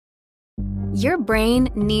Your brain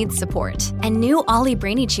needs support, and new Ollie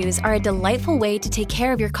Brainy Chews are a delightful way to take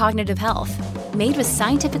care of your cognitive health. Made with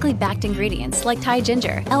scientifically backed ingredients like Thai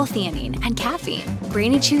ginger, L-theanine, and caffeine,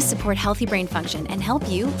 Brainy Chews support healthy brain function and help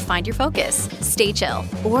you find your focus, stay chill,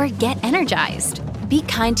 or get energized. Be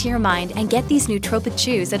kind to your mind and get these nootropic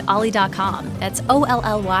chews at ollie.com. That's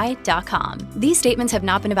OLLY.com. These statements have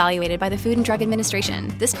not been evaluated by the Food and Drug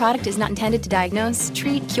Administration. This product is not intended to diagnose,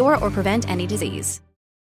 treat, cure, or prevent any disease.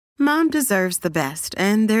 Mom deserves the best,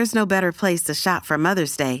 and there's no better place to shop for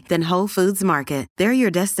Mother's Day than Whole Foods Market. They're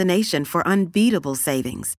your destination for unbeatable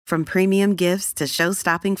savings, from premium gifts to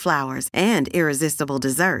show-stopping flowers and irresistible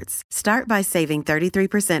desserts. Start by saving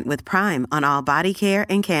 33% with Prime on all body care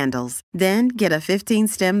and candles. Then get a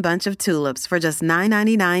 15-stem bunch of tulips for just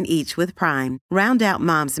 $9.99 each with Prime. Round out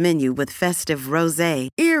Mom's menu with festive rosé,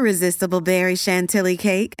 irresistible berry chantilly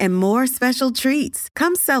cake, and more special treats.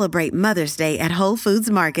 Come celebrate Mother's Day at Whole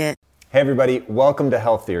Foods Market. Hey everybody, welcome to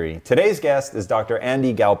Health Theory. Today's guest is Dr.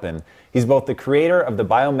 Andy Galpin. He's both the creator of the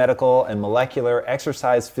Biomedical and Molecular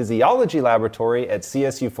Exercise Physiology Laboratory at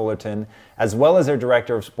CSU Fullerton, as well as their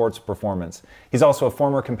director of sports performance. He's also a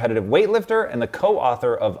former competitive weightlifter and the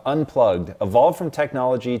co-author of Unplugged, Evolve from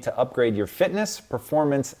Technology to Upgrade Your Fitness,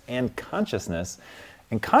 Performance, and Consciousness.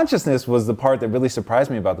 And consciousness was the part that really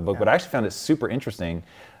surprised me about the book, but I actually found it super interesting.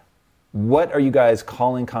 What are you guys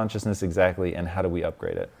calling consciousness exactly, and how do we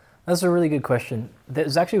upgrade it? That's a really good question.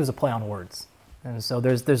 There's actually was a play on words. And so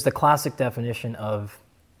there's the classic definition of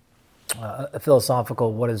a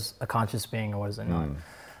philosophical, what is a conscious being or what is it not?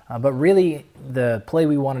 But really the play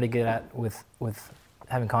we wanted to get at with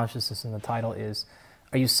having consciousness in the title is,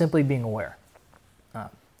 are you simply being aware?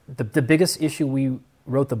 The biggest issue we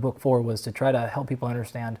wrote the book for was to try to help people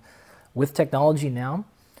understand, with technology now,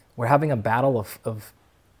 we're having a battle of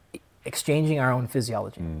exchanging our own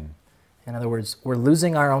physiology. In other words, we're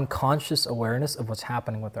losing our own conscious awareness of what's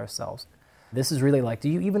happening with ourselves. This is really like, are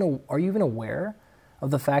you even aware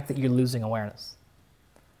of the fact that you're losing awareness?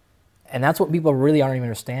 And that's what people really aren't even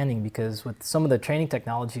understanding, because with some of the training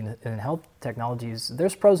technology and health technologies,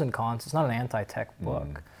 there's pros and cons. It's not an anti-tech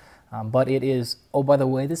book. But it is, oh, by the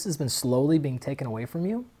way, this has been slowly being taken away from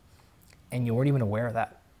you, and you weren't even aware of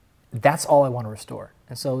that. That's all I want to restore.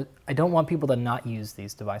 And so I don't want people to not use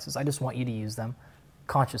these devices. I just want you to use them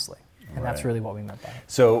consciously. And that's really what we meant by it.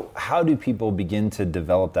 So how do people begin to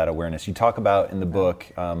develop that awareness? You talk about in the book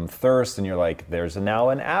thirst, and you're like, there's now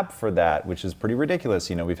an app for that, which is pretty ridiculous.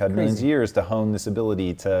 You know, we've had millions of years to hone this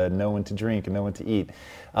ability to know when to drink and know when to eat.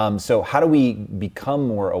 So how do we become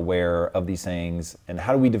more aware of these things, and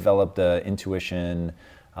how do we develop the intuition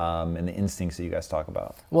and the instincts that you guys talk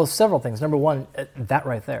about? Well, several things. Number one, that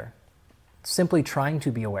right there. Simply trying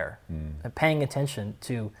to be aware, paying attention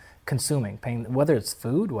to consuming, whether it's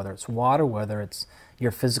food, whether it's water, whether it's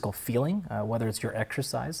your physical feeling, whether it's your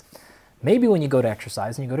exercise. Maybe when you go to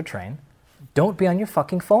exercise and you go to train, don't be on your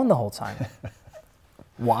fucking phone the whole time.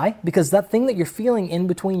 Why? Because that thing that you're feeling in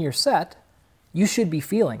between your set, you should be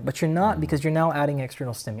feeling, but you're not, because you're now adding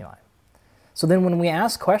external stimuli. So then when we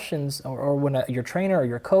ask questions, or when your trainer or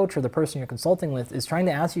your coach or the person you're consulting with is trying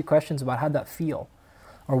to ask you questions about how'd that feel,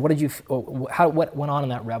 or what went on in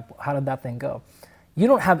that rep, how did that thing go? You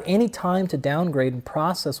don't have any time to downgrade and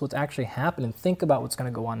process what's actually happened and think about what's going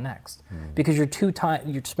to go on next, because you're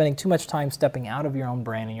spending too much time stepping out of your own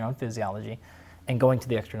brain and your own physiology and going to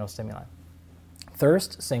the external stimuli.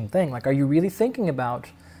 Thirst, same thing. Like, are you really thinking about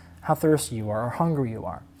how thirsty you are or hungry you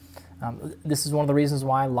are? This is one of the reasons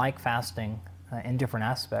why I like fasting in different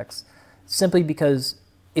aspects, simply because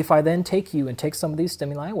if I then take you and take some of these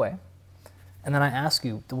stimuli away, and then I ask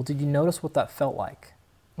you, well, did you notice what that felt like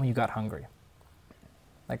when you got hungry?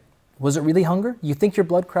 Was it really hunger? You think your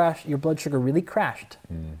blood sugar really crashed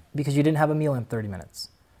because you didn't have a meal in 30 minutes?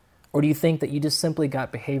 Or do you think that you just simply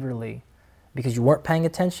got behaviorally, because you weren't paying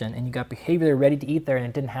attention and you got behaviorally ready to eat there and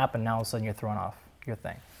it didn't happen, now all of a sudden you're throwing off your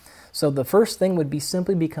thing? So the first thing would be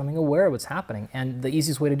simply becoming aware of what's happening. And the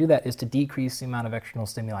easiest way to do that is to decrease the amount of external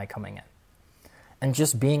stimuli coming in. And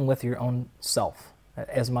just being with your own self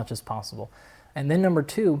as much as possible. And then number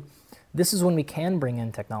two, this is when we can bring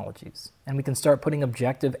in technologies, and we can start putting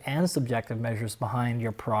objective and subjective measures behind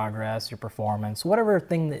your progress, your performance, whatever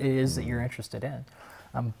thing it is that you're interested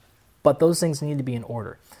in. But those things need to be in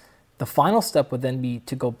order. The final step would then be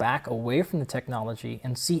to go back away from the technology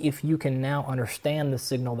and see if you can now understand the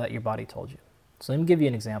signal that your body told you. So let me give you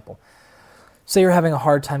an example. Say you're having a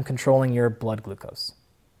hard time controlling your blood glucose.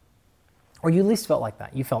 Or you at least felt like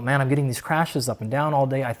that. You felt, man, I'm getting these crashes up and down all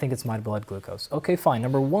day. I think it's my blood glucose. Okay, fine.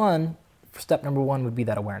 Step number one would be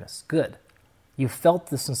that awareness. Good. You felt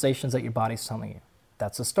the sensations that your body's telling you.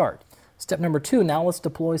 That's a start. Step number 2, now let's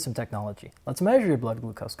deploy some technology. Let's measure your blood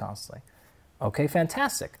glucose constantly. Okay,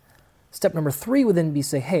 fantastic. Step number 3 would then be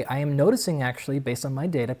say, hey, I am noticing actually, based on my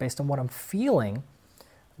data, based on what I'm feeling,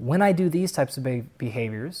 when I do these types of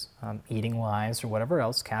behaviors, eating wise or whatever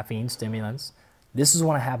else, caffeine, stimulants, this is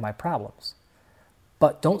when I have my problems.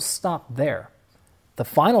 But don't stop there. The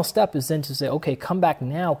final step is then to say, okay, come back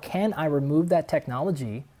now. Can I remove that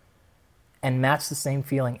technology and match the same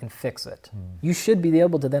feeling and fix it? You should be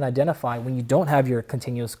able to then identify when you don't have your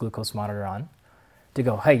continuous glucose monitor on to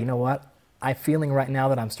go, hey, you know what? I'm feeling right now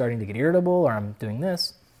that I'm starting to get irritable or I'm doing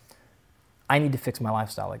this. I need to fix my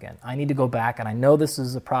lifestyle again. I need to go back, and I know this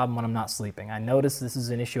is a problem when I'm not sleeping. I notice this is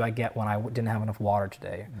an issue I get when I didn't have enough water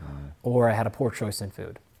today or I had a poor choice in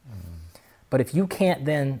food. But if you can't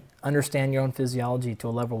then understand your own physiology to a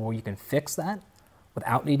level where you can fix that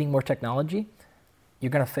without needing more technology, you're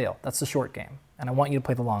going to fail. That's the short game, and I want you to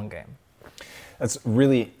play the long game. That's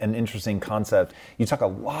really an interesting concept. You talk a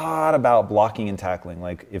lot about blocking and tackling.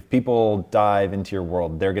 Like if people dive into your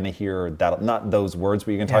world, they're going to hear that, not those words,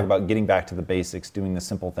 but you're going to talk about getting back to the basics, doing the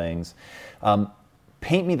simple things.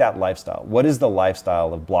 Paint me that lifestyle. What is the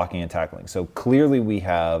lifestyle of blocking and tackling? So clearly we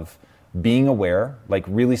have being aware, like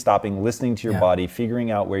really stopping, listening to your body, figuring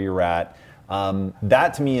out where you're at.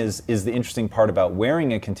 That to me is the interesting part about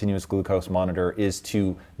wearing a continuous glucose monitor, is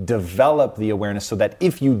to develop the awareness so that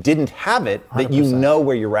if you didn't have it, that 100%. you know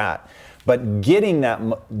where you're at. But getting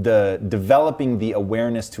that, developing the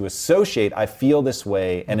awareness to associate, I feel this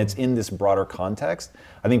way, and it's in this broader context.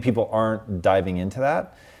 I think people aren't diving into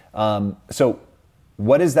that. So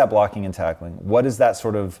what is that blocking and tackling? What does that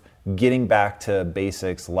sort of getting back to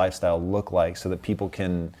basics lifestyle look like so that people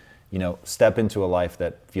can, step into a life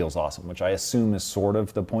that feels awesome, which I assume is sort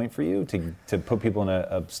of the point for you, to put people in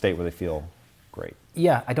a state where they feel great?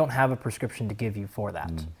 Yeah, I don't have a prescription to give you for that.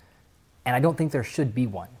 And I don't think there should be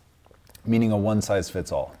one. Meaning a one size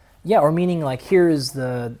fits all. Yeah, or meaning like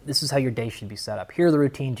this is how your day should be set up. Here are the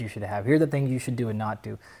routines you should have. Here are the things you should do and not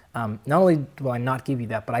do. Not only will I not give you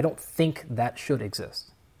that, but I don't think that should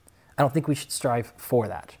exist. I don't think we should strive for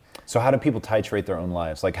that. So how do people titrate their own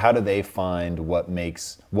lives? Like how do they find what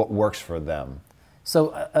works for them?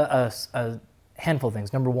 So a handful of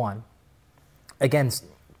things. Number 1, again,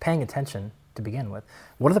 paying attention to begin with.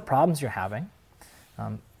 What are the problems you're having?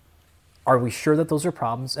 Are we sure that those are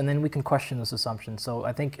problems? And then we can question those assumptions. So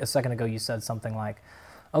I think a second ago you said something like,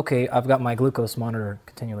 okay, I've got my glucose monitor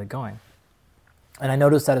continually going. And I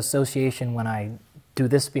notice that association when I do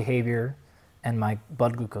this behavior and my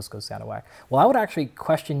blood glucose goes out of whack. Well, I would actually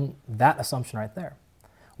question that assumption right there.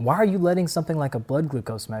 Why are you letting something like a blood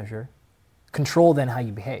glucose measure control then how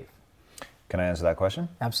you behave? Can I answer that question?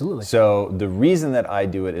 Absolutely. So the reason that I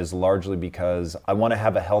do it is largely because I want to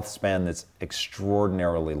have a health span that's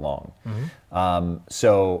extraordinarily long.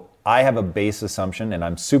 So I have a base assumption, and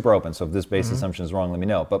I'm super open, so if this base assumption is wrong, let me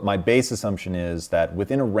know. But my base assumption is that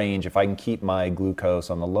within a range, if I can keep my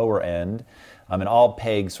glucose on the lower end, and all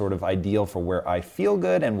peg sort of ideal for where I feel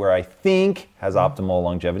good and where I think has optimal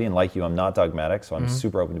longevity. And like you, I'm not dogmatic, so I'm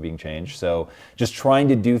super open to being changed. So just trying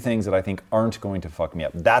to do things that I think aren't going to fuck me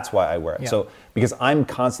up. That's why I wear it. So because I'm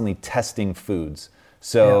constantly testing foods.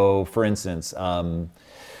 So for instance,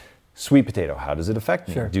 sweet potato, how does it affect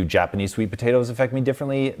me? Sure. Do Japanese sweet potatoes affect me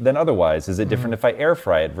differently than otherwise? Is it different if I air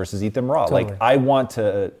fry it versus eat them raw? Totally. Like I want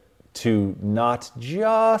to not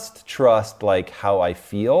just trust like how I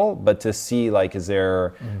feel, but to see like, is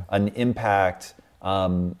there an impact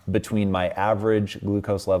between my average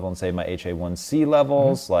glucose level and say my HA1C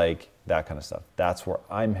levels, like that kind of stuff. That's where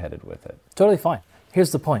I'm headed with it. Totally fine.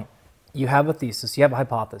 Here's the point. You have a thesis, you have a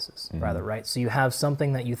hypothesis, rather, right? So you have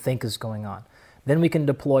something that you think is going on. Then we can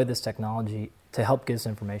deploy this technology to help get us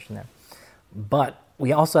information there. But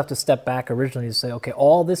we also have to step back originally to say, okay,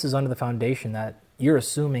 all this is under the foundation that you're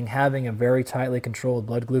assuming having a very tightly controlled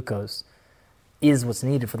blood glucose is what's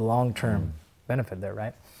needed for the long-term benefit there,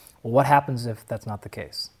 right? Well, what happens if that's not the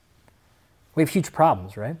case? We have huge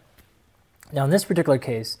problems, right? Now, in this particular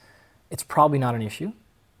case, it's probably not an issue,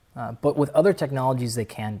 but with other technologies, they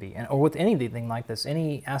can be. Or with anything like this,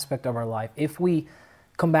 any aspect of our life, if we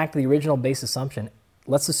come back to the original base assumption,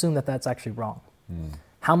 let's assume that that's actually wrong.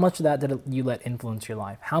 How much of that did you let influence your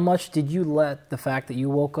life? How much did you let the fact that you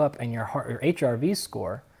woke up and your HRV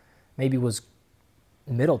score maybe was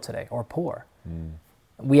middle today or poor?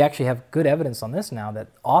 We actually have good evidence on this now that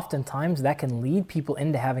oftentimes that can lead people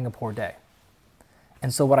into having a poor day.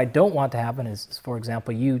 And so what I don't want to happen is, for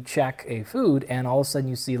example, you check a food and all of a sudden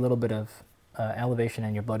you see a little bit of elevation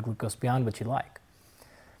in your blood glucose beyond what you like.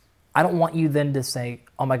 I don't want you then to say,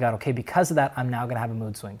 oh my God, okay, because of that, I'm now going to have a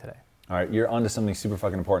mood swing today. All right, you're onto something super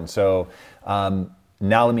fucking important. So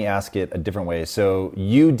Now let me ask it a different way. So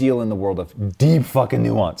you deal in the world of deep fucking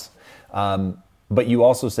nuance. But you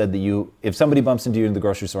also said that if somebody bumps into you in the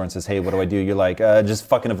grocery store and says, hey, what do I do? You're like, just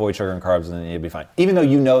fucking avoid sugar and carbs and then you'll be fine. Even though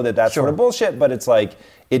you know that that's sort of bullshit, but it's like,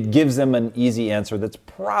 it gives them an easy answer that's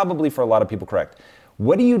probably for a lot of people correct.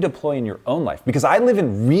 What do you deploy in your own life? Because I live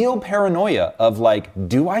in real paranoia of like,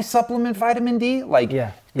 do I supplement vitamin D? Like,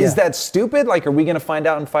 is that stupid? Like, are we gonna find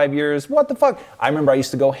out in 5 years? What the fuck? I remember I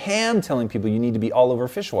used to go ham telling people you need to be all over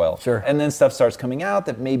fish oil. Sure. And then stuff starts coming out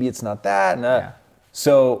that maybe it's not that. And,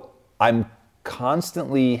 So I'm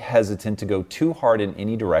constantly hesitant to go too hard in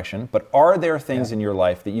any direction, but are there things in your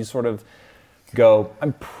life that you sort of go,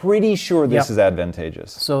 I'm pretty sure this is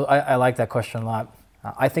advantageous? So I like that question a lot.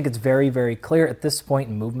 I think it's very, very clear at this point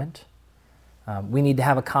in movement. We need to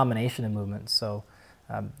have a combination of movements. So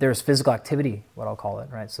there's physical activity, what I'll call it,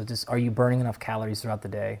 right? So just, are you burning enough calories throughout the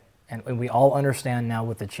day? And we all understand now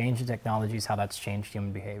with the change in technologies how that's changed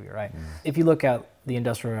human behavior, right? If you look at the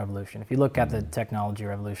Industrial Revolution, if you look at the technology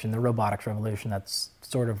revolution, the robotics revolution that's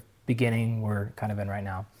sort of beginning, we're kind of in right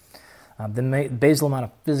now, the basal amount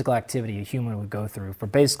of physical activity a human would go through for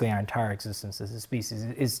basically our entire existence as a species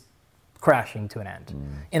is crashing to an end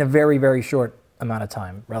in a very, very short amount of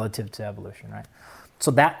time relative to evolution, right? So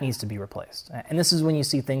that needs to be replaced. And this is when you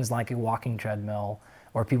see things like a walking treadmill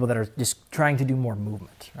or people that are just trying to do more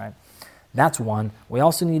movement, right? That's one. We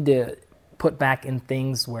also need to put back in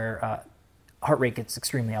things where heart rate gets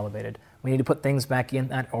extremely elevated. We need to put things back in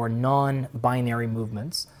that or non-binary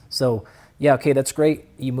movements. So, yeah, okay, that's great.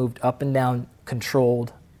 You moved up and down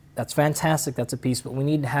controlled. That's fantastic. That's a piece. But we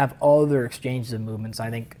need to have other exchanges of movements. I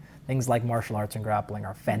think things like martial arts and grappling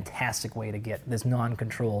are a fantastic way to get this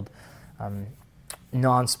non-controlled,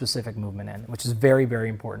 non-specific movement in, which is very, very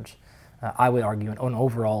important. I would argue, on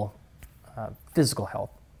overall physical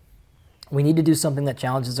health. We need to do something that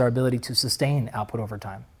challenges our ability to sustain output over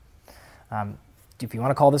time. If you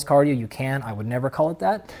want to call this cardio, you can. I would never call it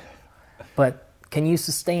that. But can you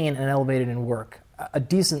sustain an elevated in work, a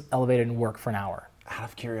decent elevated in work for an hour? Out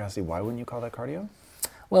of curiosity, why wouldn't you call that cardio?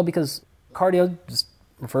 Well, because cardio just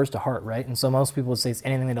refers to heart, right? And so most people would say it's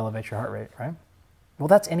anything that elevates your heart rate, right? Well,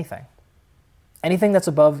 that's anything. Anything that's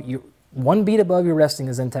above you. One beat above your resting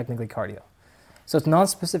is then technically cardio. So it's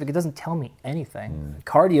non-specific. It doesn't tell me anything.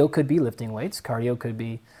 Cardio could be lifting weights. Cardio could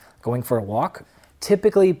be going for a walk.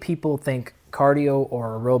 Typically, people think cardio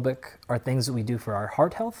or aerobic are things that we do for our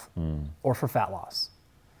heart health or for fat loss.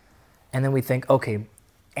 And then we think, okay,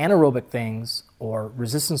 anaerobic things or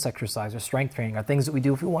resistance exercise or strength training are things that we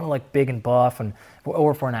do if we want to like big and buff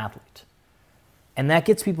or for an athlete. And that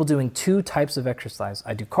gets people doing two types of exercise.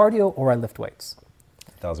 I do cardio or I lift weights.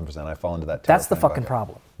 1,000%. I fall into that. That's the fucking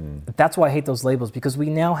problem. That's why I hate those labels, because we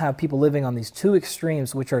now have people living on these two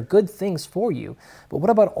extremes, which are good things for you. But what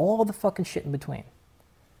about all the fucking shit in between?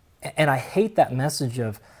 And I hate that message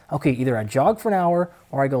of, okay, either I jog for an hour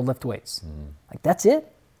or I go lift weights. Like, that's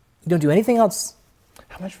it? You don't do anything else?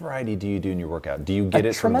 How much variety do you do in your workout? Do you get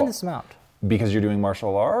a tremendous amount. Because you're doing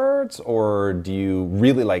martial arts, or do you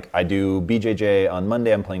really like, I do BJJ on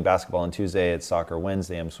Monday, I'm playing basketball on Tuesday, it's soccer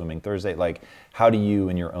Wednesday, I'm swimming Thursday. Like, how do you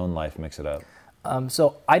in your own life mix it up?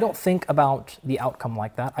 So I don't think about the outcome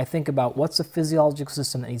like that. I think about what's a physiological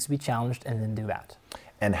system that needs to be challenged and then do that.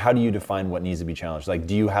 And how do you define what needs to be challenged? Like,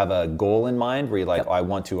 do you have a goal in mind where you're like, I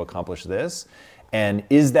want to accomplish this? And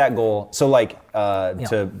is that goal, so like,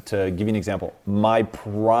 to give you an example, my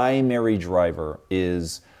primary driver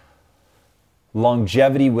is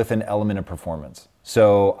longevity with an element of performance.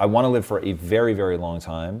 So I want to live for a very, very long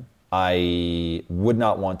time. I would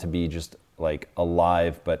not want to be just like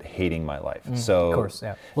alive but hating my life. So of course,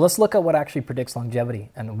 yeah. Well, let's look at what actually predicts longevity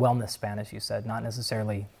and wellness span, as you said, not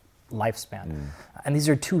necessarily lifespan. And these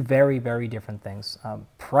are two very, very different things.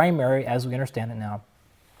 Primary, as we understand it now,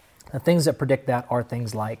 the things that predict that are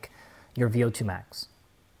things like your VO2 max.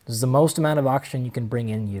 This is the most amount of oxygen you can bring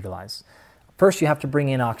in and utilize. First, you have to bring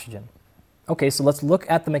in oxygen. Okay, so let's look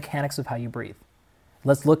at the mechanics of how you breathe.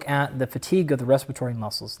 Let's look at the fatigue of the respiratory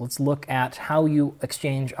muscles. Let's look at how you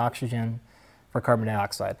exchange oxygen for carbon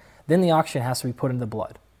dioxide. Then the oxygen has to be put into the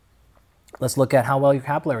blood. Let's look at how well your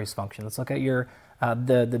capillaries function. Let's look at your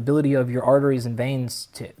the ability of your arteries and veins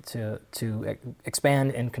to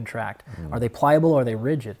expand and contract. Are they pliable or are they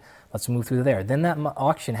rigid? Let's move through there. Then that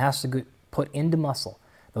oxygen has to get put into muscle.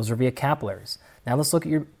 Those are via capillaries. Now let's look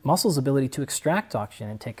at your muscle's ability to extract oxygen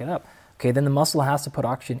and take it up. Okay, then the muscle has to put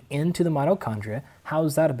oxygen into the mitochondria. How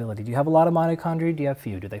is that ability? Do you have a lot of mitochondria? Do you have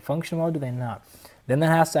few? Do they function well? Do they not? Then that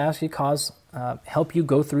has to actually help you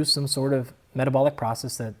go through some sort of metabolic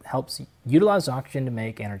process that helps utilize oxygen to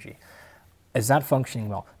make energy. Is that functioning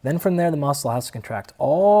well? Then from there, the muscle has to contract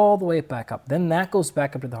all the way back up. Then that goes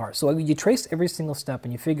back up to the heart. So you trace every single step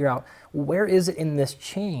and you figure out where is it in this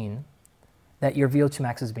chain that your VO2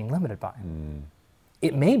 max is being limited by.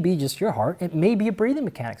 It may be just your heart. It may be a breathing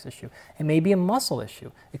mechanics issue. It may be a muscle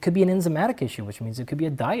issue. It could be an enzymatic issue, which means it could be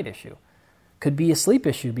a diet issue. It could be a sleep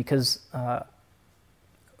issue because,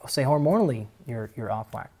 say, hormonally, you're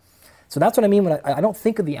off whack. So that's what I mean when I don't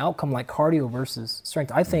think of the outcome like cardio versus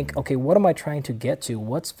strength. I think, okay, what am I trying to get to?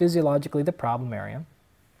 What's physiologically the problem area?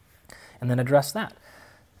 And then address that.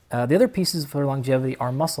 The other pieces for longevity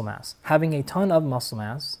are muscle mass. Having a ton of muscle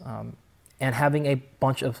mass and having a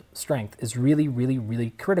bunch of strength is really, really, really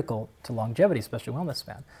critical to longevity, especially wellness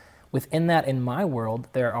span. Within that, in my world,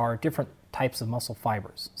 there are different types of muscle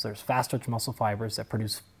fibers. So there's fast-twitch muscle fibers that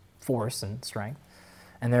produce force and strength,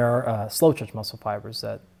 and there are slow-twitch muscle fibers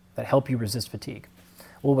that help you resist fatigue.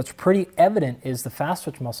 Well, what's pretty evident is the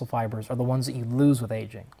fast-twitch muscle fibers are the ones that you lose with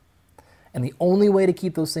aging. And the only way to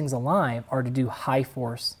keep those things alive are to do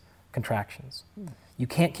high-force contractions. You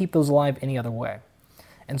can't keep those alive any other way.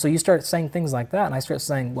 And so you start saying things like that, and I start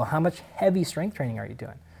saying, well, how much heavy strength training are you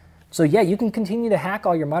doing? So yeah, you can continue to hack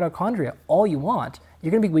all your mitochondria all you want.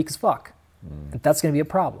 You're going to be weak as fuck. And that's going to be a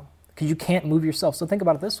problem because you can't move yourself. So think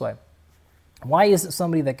about it this way. Why is it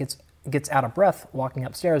somebody that gets out of breath walking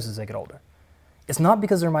upstairs as they get older? It's not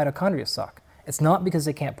because their mitochondria suck. It's not because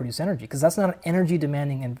they can't produce energy, because that's not an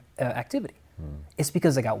energy-demanding activity. It's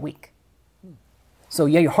because they got weak. So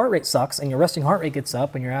yeah, your heart rate sucks, and your resting heart rate gets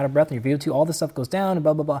up, and you're out of breath, and your VO2, all this stuff goes down, and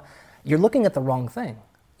blah, blah, blah. You're looking at the wrong thing.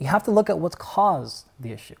 You have to look at what's caused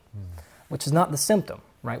the issue, which is not the symptom,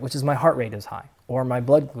 right? Which is my heart rate is high, or my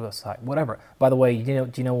blood glucose is high, whatever. By the way, do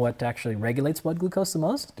you know what actually regulates blood glucose the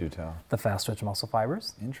most? Do tell. The fast-twitch muscle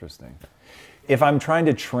fibers. Interesting. If I'm trying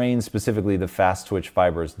to train specifically the fast-twitch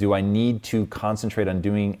fibers, do I need to concentrate on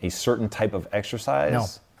doing a certain type of exercise? No.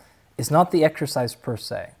 It's not the exercise per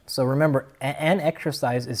se. So remember, an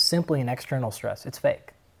exercise is simply an external stress. It's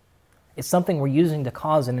fake. It's something we're using to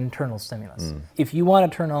cause an internal stimulus. If you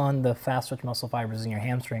want to turn on the fast-twitch muscle fibers in your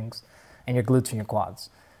hamstrings and your glutes and your quads,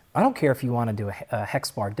 I don't care if you want to do a hex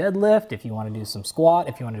bar deadlift, if you want to do some squat,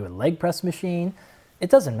 if you want to do a leg press machine. It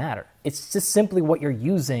doesn't matter. It's just simply what you're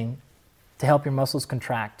using to help your muscles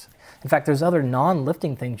contract. In fact, there's other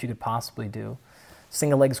non-lifting things you could possibly do.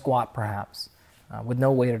 Single leg squat, perhaps. With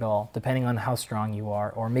no weight at all, depending on how strong you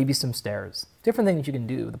are, or maybe some stairs. Different things you can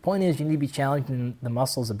do. The point is you need to be challenging the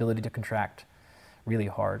muscle's ability to contract really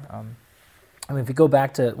hard. If you go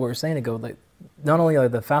back to what we were saying ago, not only are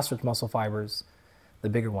the fast-twitch muscle fibers the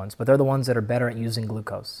bigger ones, but they're the ones that are better at using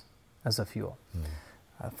glucose as a fuel.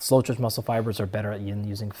 Slow-twitch muscle fibers are better at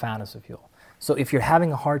using fat as a fuel. So if you're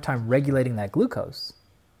having a hard time regulating that glucose,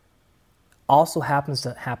 also happens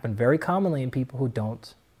to happen very commonly in people who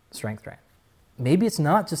don't strength train. Maybe it's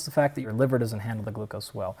not just the fact that your liver doesn't handle the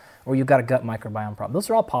glucose well, or you've got a gut microbiome problem. Those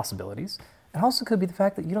are all possibilities. It also could be the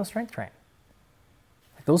fact that you don't strength train.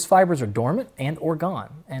 Those fibers are dormant and or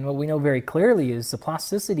gone. And what we know very clearly is the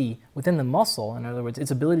plasticity within the muscle, in other words, its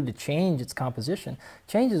ability to change its composition,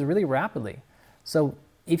 changes really rapidly. So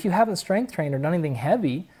if you haven't strength trained or done anything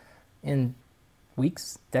heavy in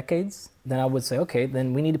weeks, decades, then I would say, okay,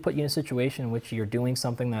 then we need to put you in a situation in which you're doing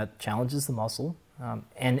something that challenges the muscle,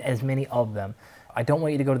 and as many of them. I don't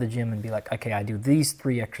want you to go to the gym and be like, okay, I do these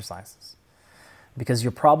 3 exercises, because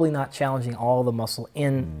you're probably not challenging all the muscle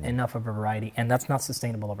in enough of a variety, and that's not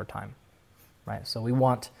sustainable over time, right? So we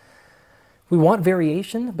want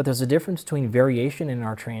variation, but there's a difference between variation in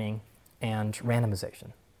our training and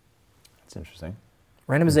randomization. That's interesting.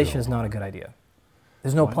 Randomization is not a good idea.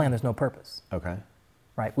 There's no plan, there's no purpose. Okay.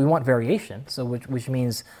 Right? We want variation, so which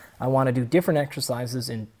means I want to do different exercises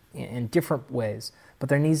in different ways, but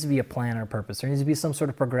there needs to be a plan or purpose. There needs to be some sort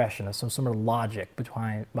of progression or some sort of logic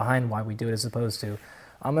behind why we do it, as opposed to,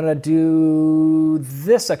 I'm going to do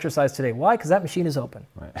this exercise today. Why? Because that machine is open.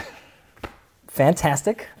 Right.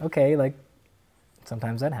 Fantastic. Okay,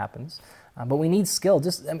 sometimes that happens. But we need skill.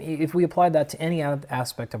 If we applied that to any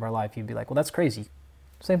aspect of our life, you'd be like, well, that's crazy.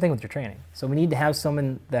 Same thing with your training. So we need to have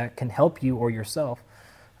someone that can help you or yourself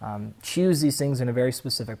choose these things in a very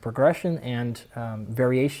specific progression and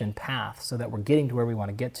variation path so that we're getting to where we want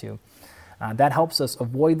to get to. That helps us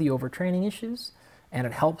avoid the overtraining issues, and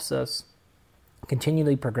it helps us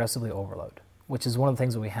continually progressively overload, which is one of the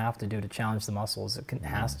things that we have to do to challenge the muscles. It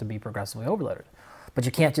has to be progressively overloaded. But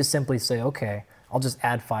you can't just simply say, okay, I'll just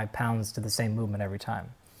add 5 pounds to the same movement every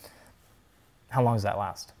time. How long does that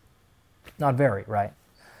last? Not very, right?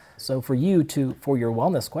 So for your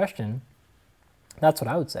wellness question, that's what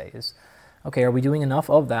I would say is, okay, are we doing enough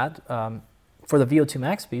of that For the VO2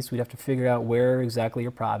 max piece, we'd have to figure out where exactly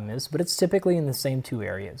your problem is, but it's typically in the same two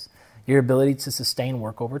areas. Your ability to sustain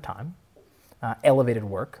work over time, elevated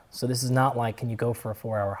work. So this is not like, can you go for a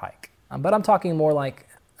 4-hour hike? But I'm talking more like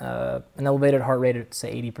an elevated heart rate at,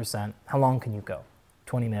 say, 80%. How long can you go?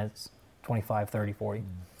 20 minutes, 25, 30, 40.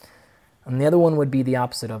 And the other one would be the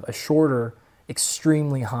opposite of a shorter,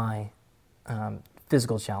 extremely high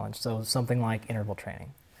physical challenge. So something like interval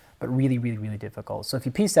training, but really, really, really difficult. So if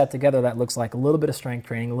you piece that together, that looks like a little bit of strength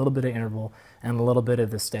training, a little bit of interval, and a little bit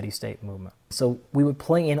of the steady state movement. So we would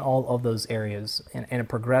play in all of those areas in a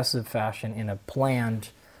progressive fashion, in a planned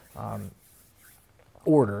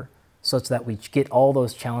order, such that we get all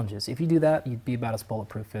those challenges. If you do that, you'd be about as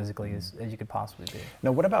bulletproof physically as you could possibly be.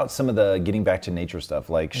 Now, what about some of the getting back to nature stuff?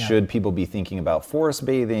 Like, should people be thinking about forest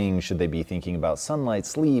bathing? Should they be thinking about sunlight,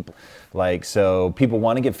 sleep? Like, so people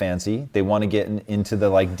want to get fancy. They want to get into the,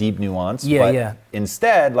 like, deep nuance. But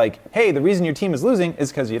instead, like, hey, the reason your team is losing is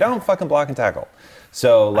because you don't fucking block and tackle.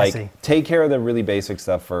 So, like, take care of the really basic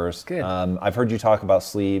stuff first. Good. I've heard you talk about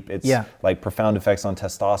sleep. It's like profound effects on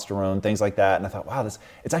testosterone, things like that. And I thought, wow,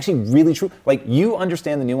 it's actually really true. Like, you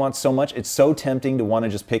understand the nuance so much. It's so tempting to want to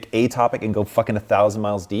just pick a topic and go fucking 1,000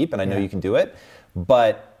 miles deep. And I know you can do it.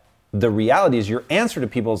 But the reality is your answer to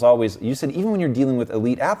people is always, you said, even when you're dealing with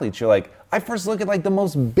elite athletes, you're like, I first look at like the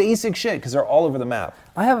most basic shit because they're all over the map.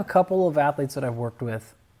 I have a couple of athletes that I've worked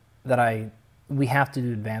with that we have to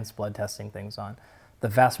do advanced blood testing things on. The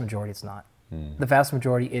vast majority, it's not. The vast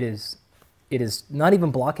majority, it is not even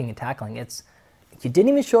blocking and tackling. It's, you didn't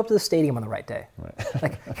even show up to the stadium on the right day. Right.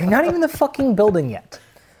 Like, you're not even in the fucking building yet.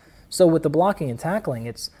 So with the blocking and tackling,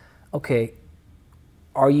 it's, okay,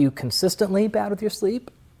 are you consistently bad with your sleep?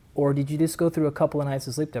 Or did you just go through a couple of nights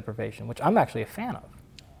of sleep deprivation, which I'm actually a fan of.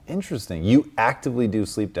 Interesting. You actively do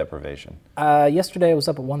sleep deprivation. Yesterday I was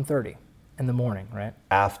up at 1:30. In the morning, right?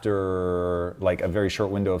 After like a very short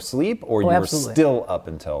window of sleep, or you were still up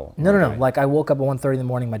until? No. Like I woke up at 1:30 in the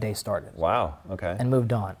morning, my day started. Wow, okay. And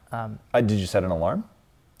moved on. Did you set an alarm?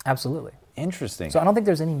 Absolutely. Interesting. So I don't think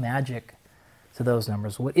there's any magic to those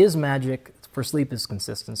numbers. What is magic for sleep is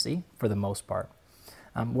consistency, for the most part.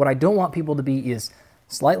 What I don't want people to be is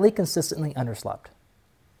slightly consistently underslept.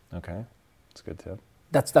 Okay, that's a good tip.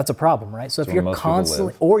 That's a problem, right? So if you're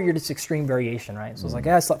constantly, or you're just extreme variation, right? So it's like,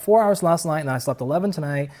 I slept 4 hours last night and then I slept 11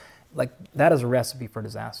 tonight. Like, that is a recipe for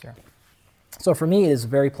disaster. So for me, it is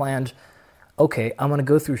very planned. Okay, I'm going to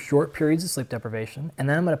go through short periods of sleep deprivation, and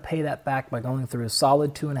then I'm going to pay that back by going through a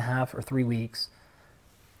solid 2.5 or 3 weeks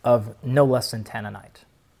of no less than 10 a night.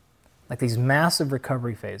 Like these massive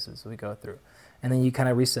recovery phases we go through. And then you kind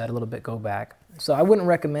of reset a little bit, go back. So I wouldn't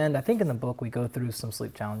recommend, I think in the book we go through some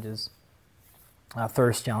sleep challenges.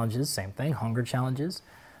 Thirst challenges, same thing. Hunger challenges,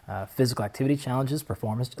 physical activity challenges,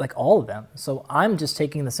 performance, like all of them. So I'm just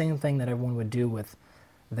taking the same thing that everyone would do with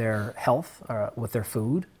their health, with their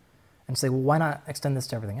food, and say, well, why not extend this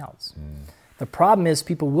to everything else? The problem is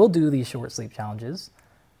people will do these short sleep challenges,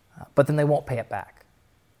 but then they won't pay it back,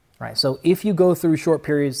 right? So if you go through short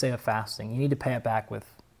periods, say, of fasting, you need to pay it back with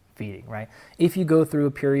feeding, right? If you go through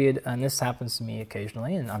a period, and this happens to me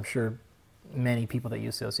occasionally, and I'm sure many people that you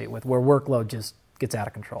associate with, where workload just gets out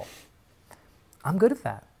of control. I'm good at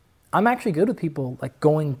that. I'm actually good with people like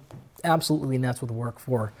going absolutely nuts with work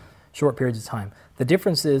for short periods of time. The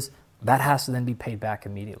difference is that has to then be paid back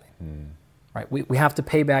immediately, right? We have to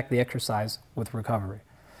pay back the exercise with recovery.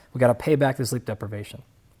 We got to pay back the sleep deprivation.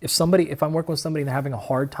 If I'm working with somebody and they're having a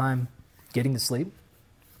hard time getting to sleep,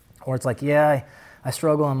 or it's like, I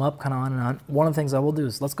struggle, I'm up, kind of on and on, one of the things I will do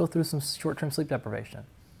is let's go through some short-term sleep deprivation.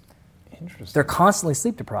 Interesting. They're constantly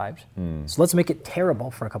sleep deprived, so let's make it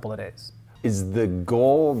terrible for a couple of days. Is the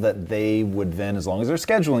goal that they would then, as long as they're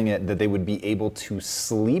scheduling it, that they would be able to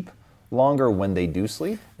sleep longer when they do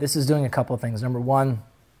sleep? This is doing a couple of things. Number one,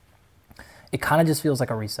 it kind of just feels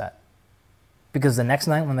like a reset. Because the next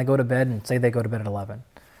night when they go to bed, and say they go to bed at 11,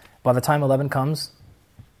 by the time 11 comes,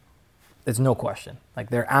 there's no question.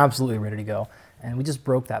 Like they're absolutely ready to go. And we just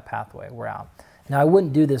broke that pathway. We're out. Now I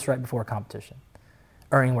wouldn't do this right before a competition,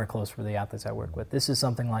 or anywhere close for the athletes I work with. This is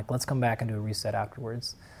something like, let's come back and do a reset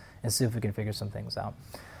afterwards and see if we can figure some things out.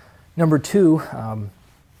 Number two,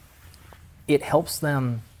 it helps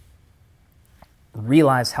them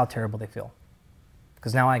realize how terrible they feel.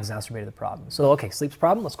 Because now I exacerbated the problem. So, okay, sleep's a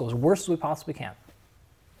problem, let's go as worst as we possibly can.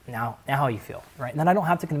 Now how you feel, right? And then I don't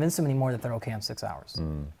have to convince them anymore that they're okay in 6 hours.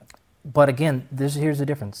 But again, here's the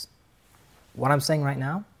difference. What I'm saying right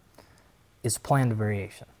now is planned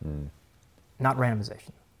variation. Not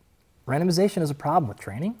randomization. Randomization is a problem with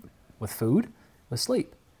training, with food, with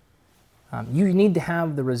sleep. You need to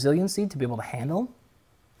have the resiliency to be able to handle,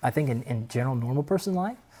 I think in general, normal person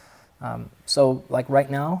life, So like right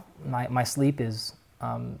now, my sleep is,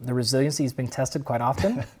 the resiliency is being tested quite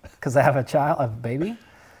often because I have a baby.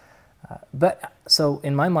 But so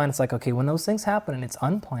in my mind, it's like, okay, when those things happen and it's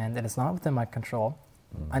unplanned and it's not within my control,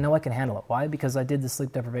 I know I can handle it. Why? Because I did the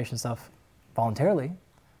sleep deprivation stuff voluntarily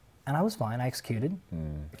and I was fine. I executed.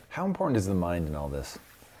 How important is the mind in all this?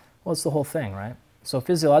 Well, it's the whole thing, right? So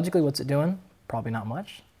physiologically, what's it doing? Probably not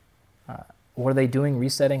much. What are they doing,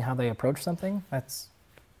 resetting how they approach something? That's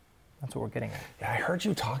what we're getting at. Yeah, I heard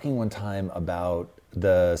you talking one time about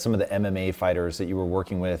some of the MMA fighters that you were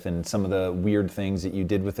working with and some of the weird things that you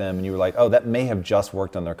did with them, and you were like, oh, that may have just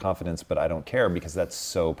worked on their confidence, but I don't care because that's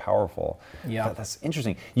so powerful. Yeah. That's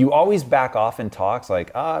interesting. You always back off in talks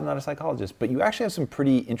like, I'm not a psychologist, but you actually have some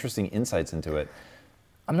pretty interesting insights into it.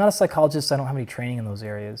 I'm not a psychologist, I don't have any training in those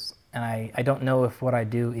areas, and I don't know if what I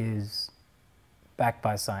do is backed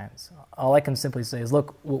by science. All I can simply say is,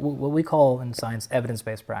 look, what we call in science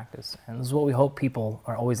evidence-based practice, and this is what we hope people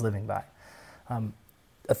are always living by.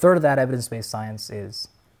 A third of that evidence-based science is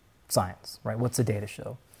science, right? What's the data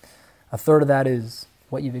show? A third of that is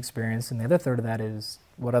what you've experienced, and the other third of that is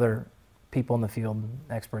what other people in the field,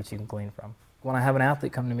 experts you can glean from. When I have an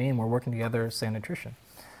athlete come to me and we're working together, say nutrition,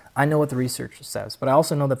 I know what the research says, but I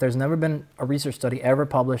also know that there's never been a research study ever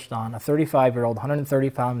published on a 35-year-old,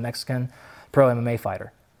 130-pound Mexican pro MMA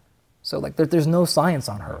fighter. So like there's no science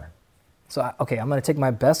on her. So I'm going to take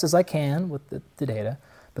my best as I can with the data,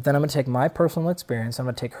 but then I'm going to take my personal experience, I'm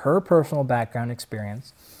going to take her personal background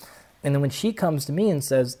experience, and then when she comes to me and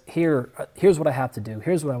says, here's what I have to do,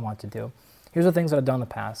 here's what I want to do, here's the things that I've done in the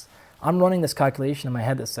past, I'm running this calculation in my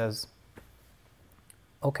head that says,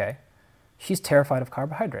 okay, she's terrified of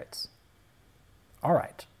carbohydrates. All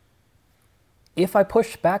right. If I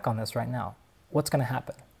push back on this right now, what's going to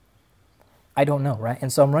happen? I don't know, right?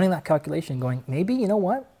 And so I'm running that calculation going, maybe, you know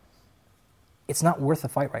what? It's not worth the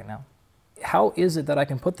fight right now. How is it that I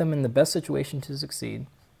can put them in the best situation to succeed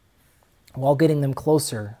while getting them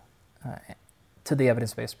closer to the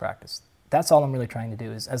evidence-based practice? That's all I'm really trying to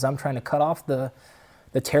do, is as I'm trying to cut off the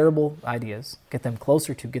terrible ideas, get them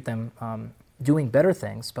closer to, get them doing better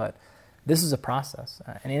things. But this is a process.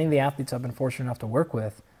 And any of the athletes I've been fortunate enough to work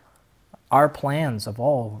with, our plans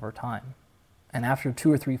evolve over time. And after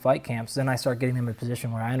 2 or 3 fight camps, then I start getting them in a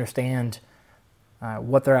position where I understand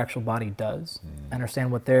what their actual body does,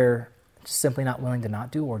 understand what they're simply not willing to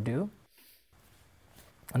not do or do.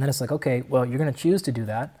 And then it's like, okay, well, you're going to choose to do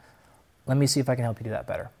that. Let me see if I can help you do that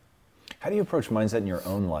better. How do you approach mindset in your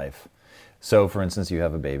own life? So, for instance, you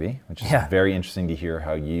have a baby, which is very interesting to hear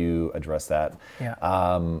how you address that.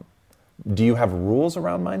 Yeah. Do you have rules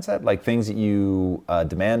around mindset, like things that you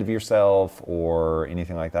demand of yourself or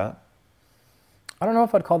anything like that? I don't know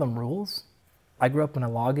if I'd call them rules. I grew up in a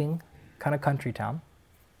logging kind of country town.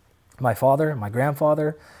 My father, my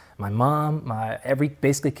grandfather, my mom, every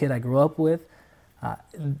basically kid I grew up with,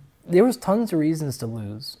 there was tons of reasons to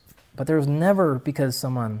lose, but there was never because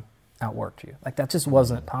someone outworked you. Like that just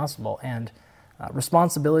wasn't possible. And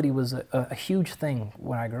responsibility was a huge thing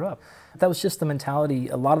when I grew up. That was just the mentality.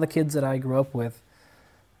 A lot of the kids that I grew up with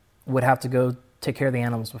would have to go take care of the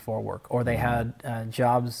animals before work, or they had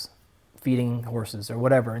jobs feeding horses or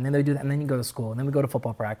whatever, and then they do that, and then you go to school, and then we go to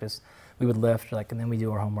football practice, we would lift, and then we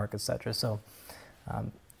do our homework, etc. So,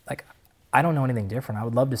 I don't know anything different. I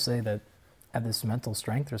would love to say that I have this mental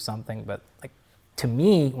strength or something, but to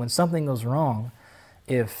me, when something goes wrong,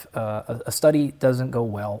 if a study doesn't go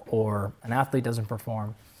well or an athlete doesn't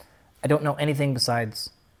perform, I don't know anything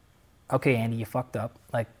besides, okay, Andy, you fucked up.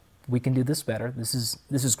 We can do this better. This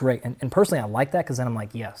is great. And personally, I like that because then I'm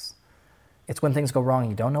like, yes. It's when things go wrong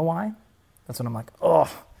and you don't know why. That's when I'm like,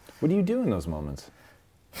 oh. What do you do in those moments?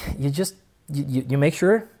 You make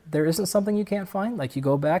sure there isn't something you can't find. Like you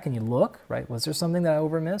go back and you look, right? Was there something that I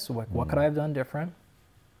overmissed? What could I have done different?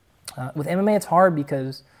 With MMA, it's hard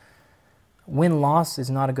because win-loss is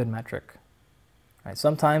not a good metric. Right?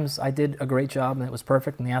 Sometimes I did a great job and it was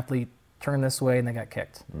perfect and the athlete turned this way and they got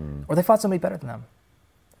kicked. Or they fought somebody better than them.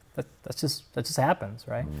 That just happens,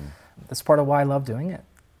 right? That's part of why I love doing it,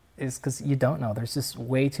 is because you don't know. There's just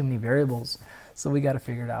way too many variables, so we got to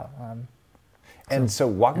figure it out. So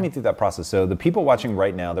walk me through that process. So the people watching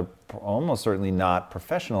right now, they're almost certainly not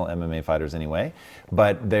professional MMA fighters anyway,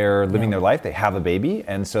 but they're living their life. They have a baby,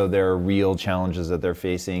 and so there are real challenges that they're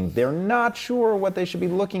facing. They're not sure what they should be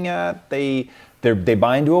looking at. They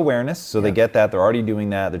buy into awareness, so they get that. They're already doing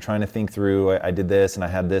that. They're trying to think through, I did this and I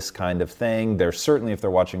had this kind of thing. They're certainly, if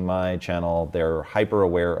they're watching my channel, they're hyper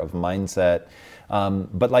aware of mindset.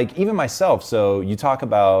 But even myself, so you talk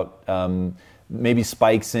about maybe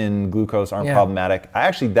spikes in glucose aren't Yeah. problematic. I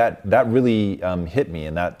actually, that really hit me,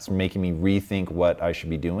 and that's making me rethink what I should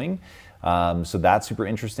be doing. So that's super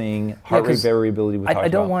interesting. Heart rate 'cause variability we talked I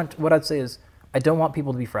don't about. want, what I'd say is, I don't want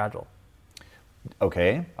people to be fragile.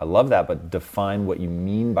 Okay, I love that, but define what you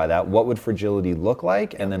mean by that. What would fragility look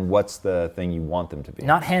like, and then what's the thing you want them to be?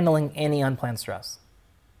 Not handling any unplanned stress.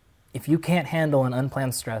 If you can't handle an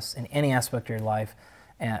unplanned stress in any aspect of your life,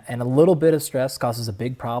 and a little bit of stress causes a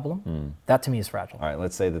big problem, that to me is fragile. All right,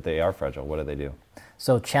 let's say that they are fragile. What do they do?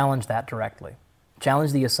 So challenge that directly.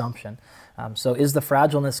 Challenge the assumption. So is the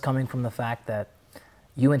fragileness coming from the fact that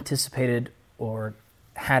you anticipated or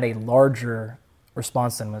had a larger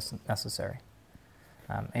response than was necessary?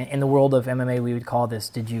 In the world of MMA, we would call this,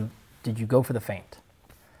 did you go for the feint?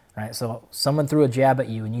 Right? So someone threw a jab at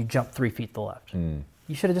you and you jumped 3 feet to the left.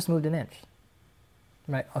 You should have just moved an inch.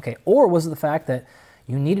 Right? Okay. Or was it the fact that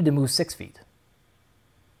you needed to move 6 feet?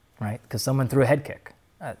 Right? Because someone threw a head kick.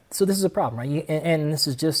 So this is a problem, right? And this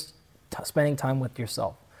is just spending time with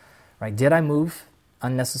yourself. Right? Did I move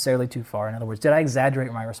unnecessarily too far? In other words, did I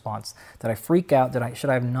exaggerate my response? Did I freak out? Should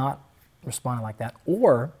I have not responded like that?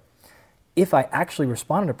 Or if I actually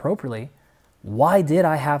responded appropriately, why did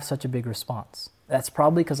I have such a big response? That's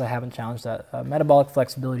probably because I haven't challenged that. Metabolic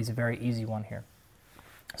flexibility is a very easy one here.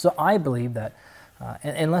 So I believe that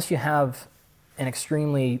unless you have an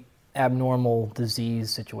extremely abnormal disease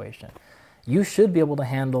situation, you should be able to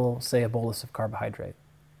handle, say, a bolus of carbohydrate.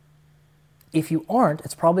 If you aren't,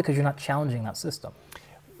 it's probably because you're not challenging that system.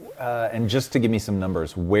 And just to give me some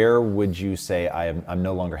numbers, where would you say I'm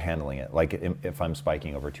no longer handling it? Like if I'm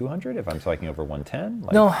spiking over 200, if I'm spiking over 110?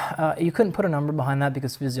 Like... No, you couldn't put a number behind that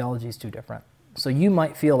because physiology is too different. So you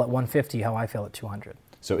might feel at 150 how I feel at 200.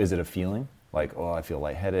 So is it a feeling? Like, oh, I feel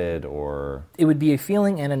lightheaded, or... It would be a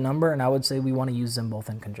feeling and a number, and I would say we want to use them both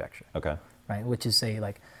in conjecture. Okay. Right, which is say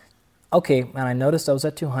like, okay, and I noticed I was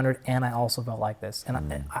at 200 and I also felt like this.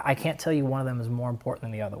 And I can't tell you one of them is more important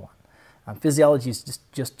than the other one. Physiology is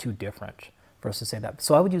just too different for us to say that.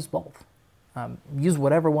 So I would use both. Use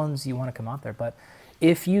whatever ones you want to come out there. But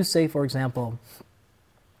if you say, for example,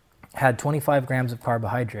 had 25 grams of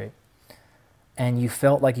carbohydrate and you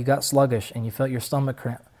felt like you got sluggish and you felt your stomach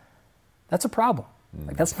cramp, that's a problem.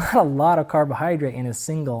 Like that's not a lot of carbohydrate in a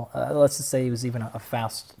single, let's just say it was even a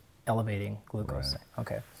fast elevating glucose. Right.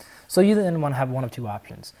 Okay. So you then want to have one of two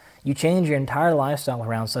options. You change your entire lifestyle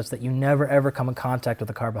around such that you never ever come in contact with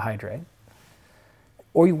a carbohydrate,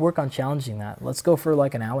 or you work on challenging that. Let's go for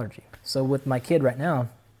like an allergy. So with my kid right now,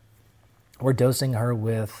 we're dosing her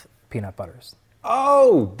with peanut butters.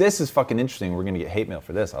 Oh, this is fucking interesting. We're going to get hate mail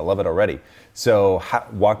for this. I love it already. So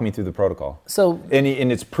walk me through the protocol. So, and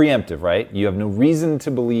it's preemptive, right? You have no reason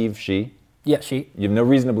to believe she. Yeah, she. You have no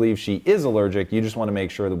reason to believe she is allergic. You just want to make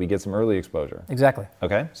sure that we get some early exposure. Exactly.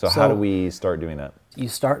 Okay. So how do we start doing that? You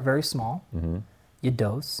start very small. You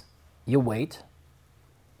dose. You wait.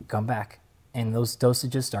 You come back. And those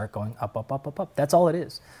dosages start going up, up, up, up, up. That's all it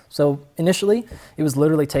is. So initially, it was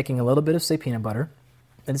literally taking a little bit of, say, peanut butter,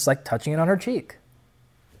 and it's like touching it on her cheek.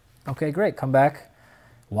 Okay, great. Come back.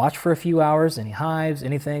 Watch for a few hours. Any hives,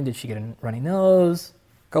 anything. Did she get a runny nose?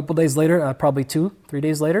 A couple days later, probably 2-3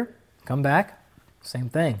 days later, come back. Same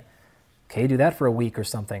thing. Okay, do that for a week or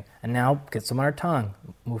something. And now get some on her tongue.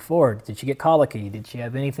 Move forward. Did she get colicky? Did she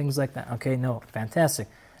have any things like that? Okay, no. Fantastic.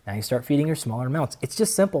 Now you start feeding her smaller amounts. It's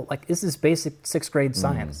just simple. Like, this is basic 6th grade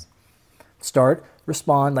science. Start,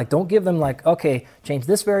 respond. Like, don't give them like, okay, change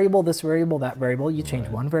this variable, that variable. You change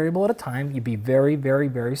one variable at a time. You be very, very,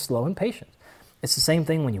 very slow and patient. It's the same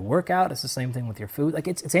thing when you work out. It's the same thing with your food. Like,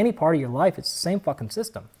 it's any part of your life. It's the same fucking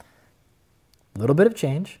system. A little bit of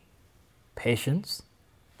change, patience,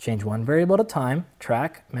 change one variable at a time,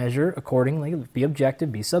 track, measure accordingly, be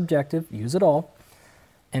objective, be subjective, use it all,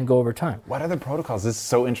 and go over time. What other protocols? This is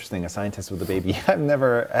so interesting, a scientist with a baby. I've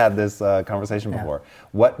never had this conversation before.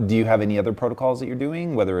 What, do you have any other protocols that you're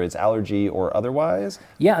doing, whether it's allergy or otherwise?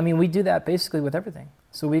 Yeah, I mean, we do that basically with everything.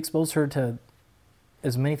 So we expose her to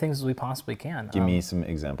as many things as we possibly can. Give me some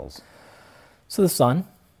examples. So the sun,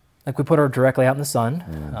 like we put her directly out in the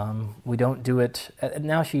sun. We don't do it,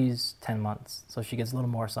 now she's 10 months, so she gets a little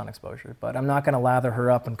more sun exposure. But I'm not going to lather her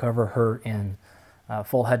up and cover her in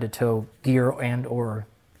full head to toe gear and or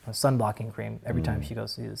sun blocking cream every time she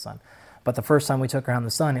goes to see the sun. But the first time we took her out in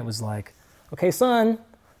the sun, it was like, okay, sun,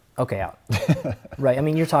 okay, out. Right, I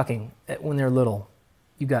mean, you're talking, when they're little,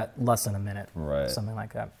 you got less than a minute, something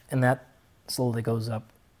like that. And that slowly goes up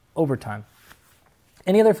over time.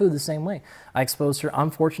 Any other food the same way. I exposed her, I'm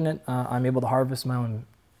fortunate, I'm able to harvest my own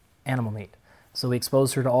animal meat. So we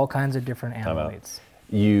expose her to all kinds of different animal meats.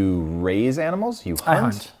 You raise animals? You hunt? I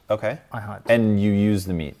hunt. Okay. I hunt. And you use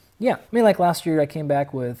the meat? Yeah, I mean, like last year I came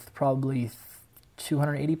back with probably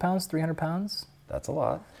 280 pounds, 300 pounds. That's a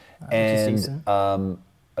lot. Which is decent.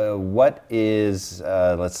 What is,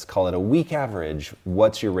 let's call it a week average,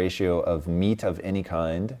 what's your ratio of meat of any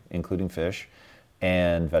kind, including fish,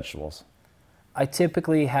 and vegetables? I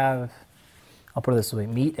typically have, I'll put it this way,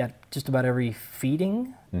 meat at just about every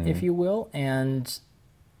feeding, if you will, and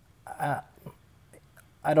I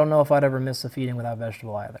don't know if I'd ever miss a feeding without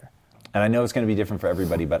vegetable either. And I know it's going to be different for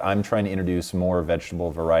everybody, but I'm trying to introduce more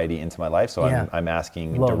vegetable variety into my life, so I'm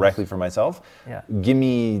asking directly for myself. Yeah. Give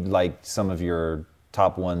me like some of your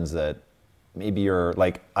top ones that maybe you're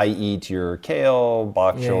like, I eat your kale,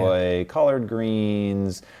 bok choy, collard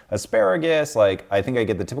greens, asparagus. Like, I think I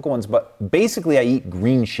get the typical ones, but basically I eat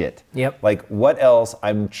green shit. Yep. Like, what else?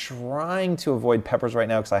 I'm trying to avoid peppers right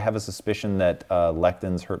now because I have a suspicion that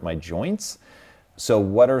lectins hurt my joints. So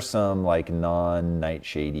what are some like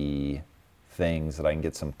non-nightshady things that I can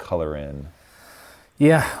get some color in?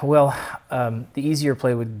 Yeah, well, the easier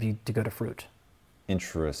play would be to go to fruit.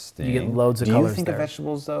 Interesting. You get loads of colors. Do you think of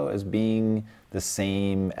vegetables though as being the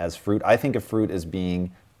same as fruit? I think of fruit as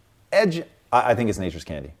being I think it's nature's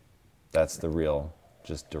candy. That's the real,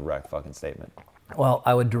 just direct fucking statement. Well,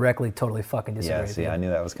 I would directly, totally fucking disagree. Yeah, see, I knew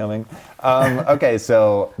that was coming. Okay,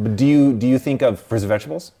 so do you think of fruits and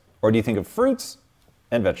vegetables, or do you think of fruits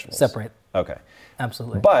and vegetables? Separate. Okay.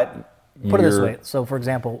 Absolutely. But put it this way. So, for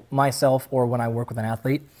example, myself or when I work with an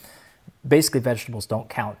athlete, basically vegetables don't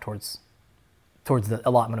count towards the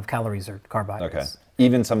allotment of calories or carbohydrates. Okay.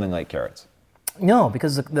 Even something like carrots. No,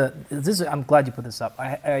 because I'm glad you put this up.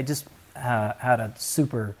 I just had a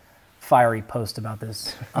super fiery post about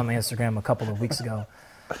this on my Instagram a couple of weeks ago.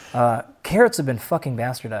 Carrots have been fucking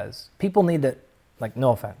bastardized. People need to, like,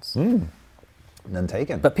 no offense. None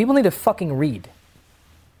taken. But people need to fucking read.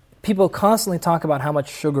 People constantly talk about how much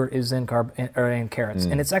sugar is in carrots,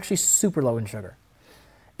 and it's actually super low in sugar.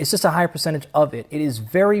 It's just a higher percentage of it. It is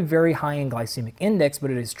very, very high in glycemic index, but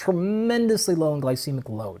it is tremendously low in glycemic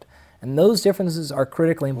load. And those differences are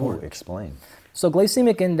critically important. Ooh, explain. So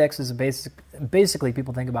glycemic index is basically,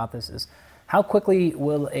 people think about this as how quickly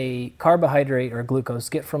will a carbohydrate or glucose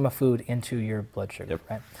get from a food into your blood sugar,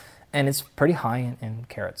 right? And it's pretty high in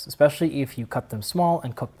carrots, especially if you cut them small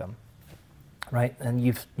and cook them, right? And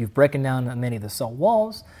you've broken down many of the cell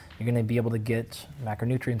walls, you're going to be able to get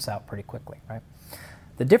macronutrients out pretty quickly, right?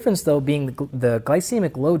 The difference, though, being the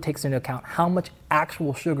glycemic load takes into account how much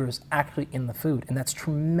actual sugar is actually in the food, and that's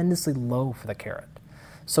tremendously low for the carrot.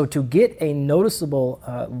 So to get a noticeable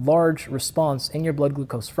large response in your blood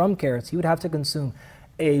glucose from carrots, you would have to consume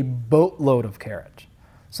a boatload of carrot.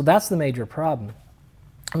 So that's the major problem.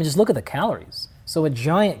 I mean, just look at the calories. So a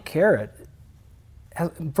giant carrot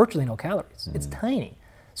has virtually no calories. It's tiny.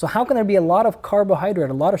 So how can there be a lot of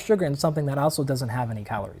carbohydrate, a lot of sugar in something that also doesn't have any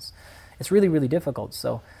calories? It's really, really difficult.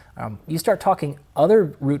 So you start talking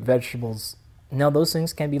other root vegetables, now those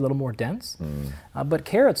things can be a little more dense. But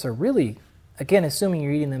carrots are really, again, assuming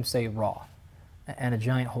you're eating them, say, raw, and a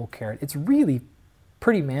giant whole carrot, it's really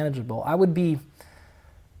pretty manageable. I would be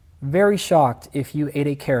very shocked if you ate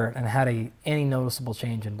a carrot and had any noticeable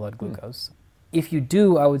change in blood glucose. If you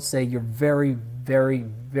do, I would say you're very, very,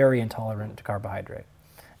 very intolerant to carbohydrate.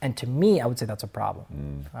 And to me, I would say that's a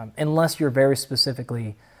problem. Unless you're very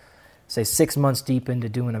specifically, say, 6 months deep into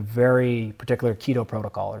doing a very particular keto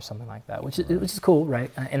protocol or something like that, which is cool,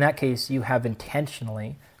 right? In that case, you have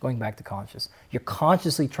intentionally, going back to conscious, you're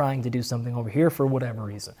consciously trying to do something over here for whatever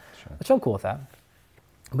reason, which I'm cool with that.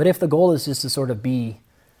 But if the goal is just to sort of be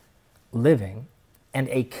living, and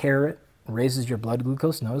a carrot raises your blood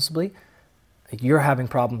glucose noticeably, you're having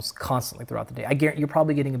problems constantly throughout the day. I guarantee you're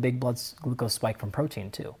probably getting a big blood glucose spike from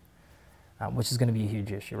protein too. Which is going to be a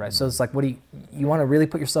huge issue, right? So it's like, what do you want to really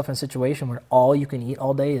put yourself in a situation where all you can eat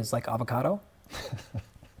all day is like avocado?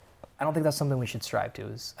 I don't think that's something we should strive to,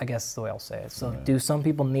 is I guess the way I'll say it. So do some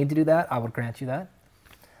people need to do that? I would grant you that.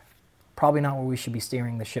 Probably not where we should be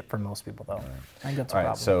steering the ship for most people, though. I think that's a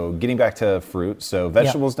problem. So getting back to fruit, so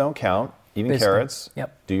vegetables don't count, even Basically. carrots.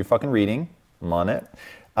 Do your fucking reading. I'm on it.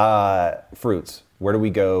 Fruits. Where do we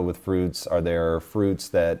go with fruits? Are there fruits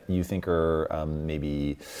that you think are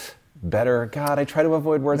maybe better? God, I try to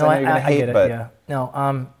avoid words I know you're going to hate, get it, but... Yeah.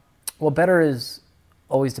 No, well, better is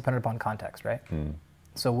always dependent upon context, right?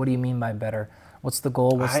 So what do you mean by better? What's the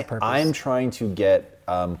goal? What's the purpose? I'm trying to get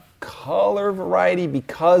color variety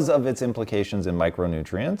because of its implications in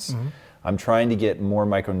micronutrients. I'm trying to get more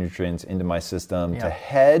micronutrients into my system to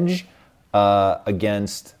hedge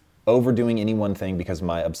against overdoing any one thing because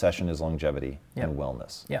my obsession is longevity and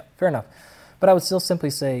wellness. Yeah, fair enough. But I would still simply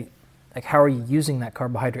say, like, how are you using that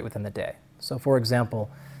carbohydrate within the day? So, for example,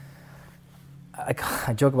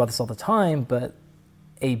 I joke about this all the time, but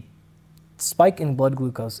a spike in blood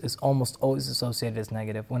glucose is almost always associated as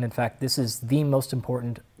negative, when in fact this is the most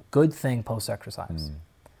important good thing post-exercise.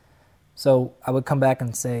 So I would come back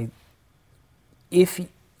and say, if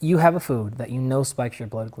you have a food that you know spikes your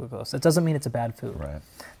blood glucose, that doesn't mean it's a bad food. Right.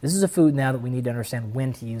 This is a food now that we need to understand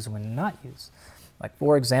when to use and when to not use. Like,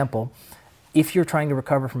 for example, if you're trying to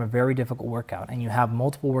recover from a very difficult workout and you have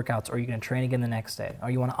multiple workouts, or you're going to train again the next day, or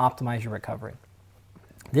you want to optimize your recovery,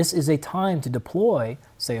 this is a time to deploy,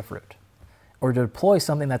 say, a fruit, or to deploy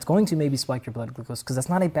something that's going to maybe spike your blood glucose, because that's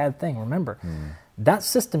not a bad thing. Remember, that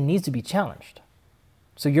system needs to be challenged.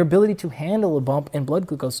 So your ability to handle a bump in blood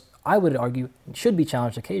glucose, I would argue, should be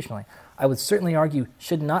challenged occasionally. I would certainly argue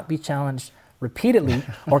should not be challenged repeatedly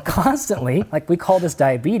or constantly, like we call this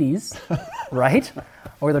diabetes, right?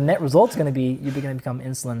 Or the net result's going to be you're going to become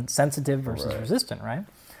insulin sensitive versus resistant, right?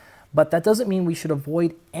 But that doesn't mean we should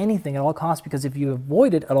avoid anything at all costs, because if you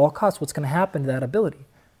avoid it at all costs, what's going to happen to that ability?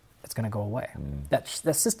 It's going to go away. That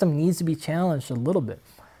system needs to be challenged a little bit.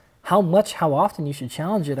 How much, how often you should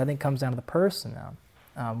challenge it, I think comes down to the person now.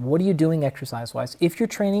 What are you doing exercise-wise? If you're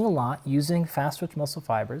training a lot using fast-twitch muscle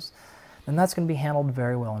fibers, then that's going to be handled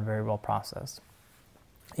very well and very well processed.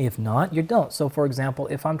 If not, you don't. So for example,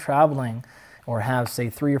 if I'm traveling or have,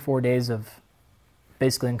 say, 3 or 4 days of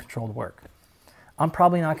basically uncontrolled work, I'm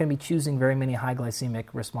probably not going to be choosing very many high glycemic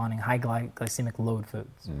responding, high glycemic load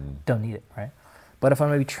foods. Don't need it, right? But if I'm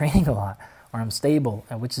going to be training a lot, or I'm stable,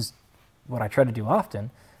 which is what I try to do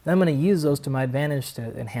often, then I'm going to use those to my advantage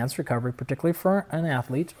to enhance recovery, particularly for an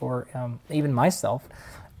athlete or even myself.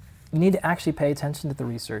 You need to actually pay attention to the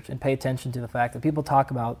research and pay attention to the fact that people talk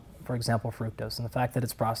about, for example, fructose and the fact that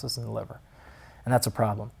it's processed in the liver. And that's a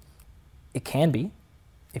problem. It can be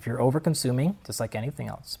if you're over-consuming, just like anything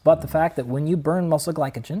else. But the fact that when you burn muscle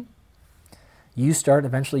glycogen, you start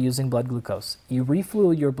eventually using blood glucose. You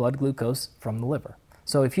refuel your blood glucose from the liver.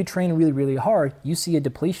 So if you train really, really hard, you see a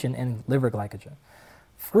depletion in liver glycogen.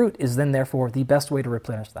 Fruit is then therefore the best way to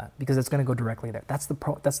replenish that, because it's going to go directly there. That's the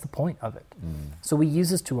point of it. So we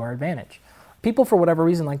use this to our advantage. People, for whatever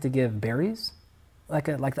reason, like to give berries,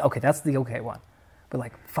 okay, that's the okay one. But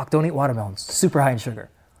like, fuck, don't eat watermelons, super high in sugar.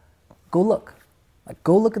 Go look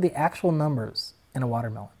at the actual numbers in a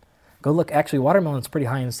watermelon. Go look, actually watermelon's pretty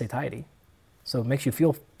high in satiety, so it makes you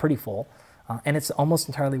feel pretty full, and it's almost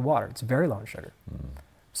entirely water. It's very low in sugar.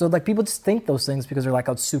 So like, people just think those things because they're like,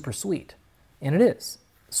 oh, it's super sweet, and it is.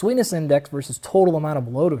 Sweetness index versus total amount of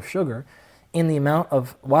load of sugar in the amount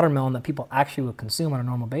of watermelon that people actually would consume on a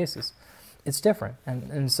normal basis, it's different.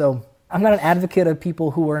 And so I'm not an advocate of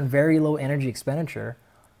people who are in very low energy expenditure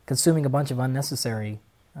consuming a bunch of unnecessary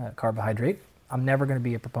carbohydrate. I'm never going to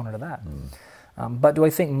be a proponent of that. But do I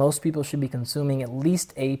think most people should be consuming at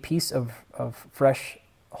least a piece of fresh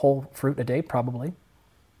whole fruit a day? Probably,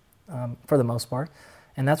 for the most part.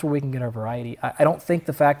 And that's where we can get our variety. I don't think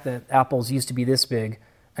the fact that apples used to be this big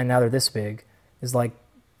and now they're this big is like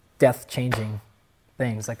death-changing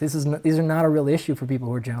things. Like, these are not a real issue for people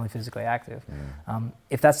who are generally physically active.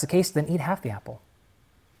 If that's the case, then eat half the apple.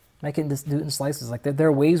 Make it, do it in slices. Like, there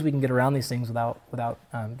are ways we can get around these things without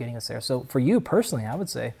getting us there. So for you personally, I would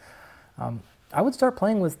say, I would start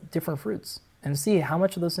playing with different fruits and see how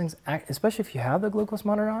much of those things act, especially if you have the glucose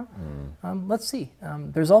monitor on. Let's see.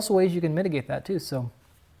 There's also ways you can mitigate that too. So,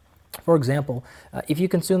 for example, if you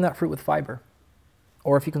consume that fruit with fiber,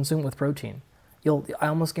 or if you consume it with protein, I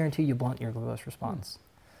almost guarantee you blunt your glucose response.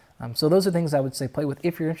 So those are things I would say play with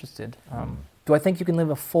if you're interested. Do I think you can live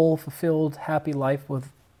a full, fulfilled, happy life with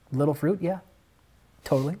little fruit? Yeah,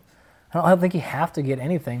 totally. I don't think you have to get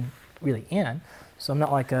anything really in. So I'm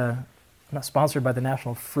not sponsored by the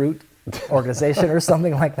National Fruit Organization or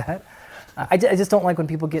something like that. I just don't like when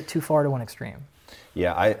people get too far to one extreme.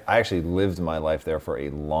 Yeah, I actually lived my life there for a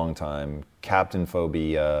long time. Captain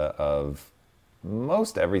phobia of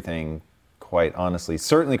most everything, quite honestly.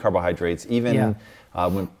 Certainly carbohydrates, even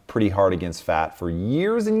went pretty hard against fat for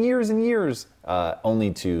years and years and years,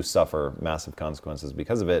 only to suffer massive consequences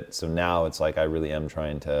because of it. So now it's like I really am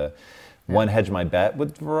trying to, hedge my bet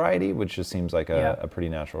with variety, which just seems like a pretty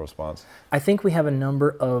natural response. I think we have a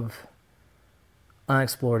number of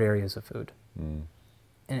unexplored areas of food.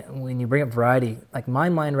 And when you bring up variety, like my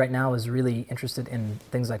mind right now is really interested in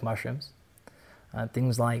things like mushrooms,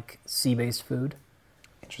 things like sea-based food.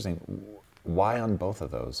 Interesting. Why on both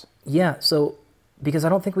of those? Yeah, so because I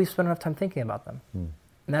don't think we've spent enough time thinking about them. And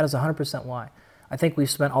that is 100% why. I think we've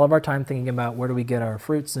spent all of our time thinking about where do we get our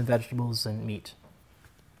fruits and vegetables and meat.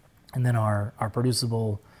 And then our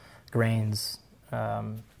producible grains,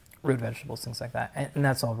 root vegetables, things like that. And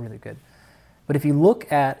that's all really good. But if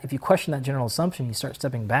you question that general assumption, you start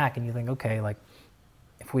stepping back and you think, okay, like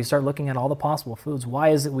if we start looking at all the possible foods, why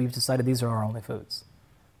is it we've decided these are our only foods?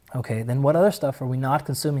 Okay, then what other stuff are we not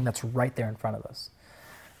consuming that's right there in front of us?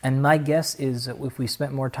 And my guess is that if we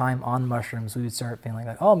spent more time on mushrooms, we would start feeling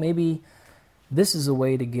like, oh, maybe this is a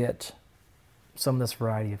way to get some of this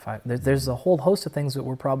variety. There's a whole host of things that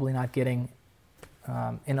we're probably not getting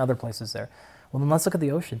in other places there. Well, then let's look at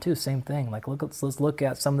the ocean too, same thing. Like let's look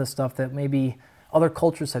at some of the stuff that maybe other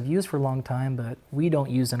cultures have used for a long time, but we don't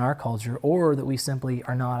use in our culture, or that we simply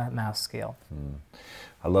are not at mass scale.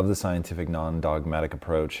 I love the scientific, non-dogmatic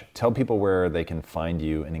approach. Tell people where they can find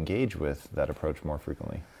you and engage with that approach more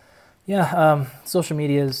frequently. Yeah, social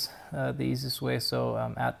media is the easiest way.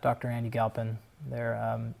 So at Dr. Andy Galpin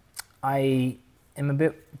there. I am a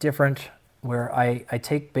bit different where I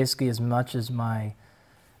take basically as much as my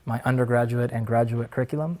undergraduate and graduate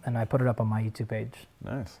curriculum, and I put it up on my YouTube page.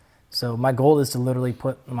 Nice. So my goal is to literally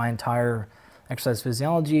put my entire exercise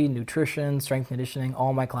physiology, nutrition, strength conditioning,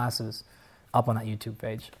 all my classes up on that YouTube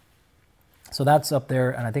page. So that's up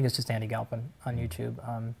there, and I think it's just Andy Galpin on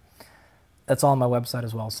YouTube. That's all on my website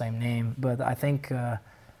as well, same name. But I think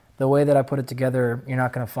the way that I put it together, you're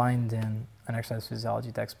not going to find in an exercise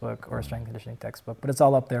physiology textbook or a strength conditioning textbook, but it's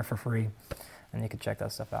all up there for free, and you can check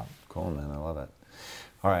that stuff out. Cool, man. I love it.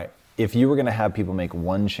 All right. If you were going to have people make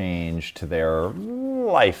one change to their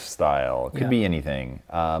lifestyle, it could be anything,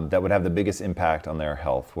 that would have the biggest impact on their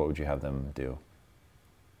health, what would you have them do?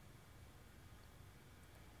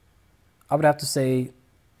 I would have to say,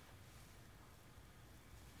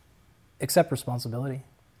 accept responsibility.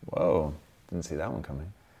 Whoa, didn't see that one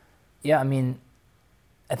coming. Yeah, I mean,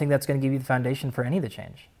 I think that's going to give you the foundation for any of the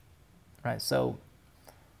change, right? So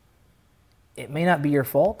it may not be your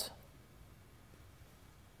fault,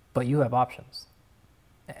 but you have options.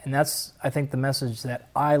 And that's, I think, the message that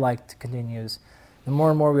I like to continue is the more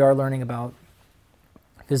and more we are learning about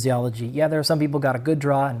physiology, yeah, there are some people got a good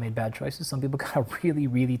draw and made bad choices. Some people got a really,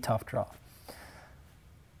 really tough draw.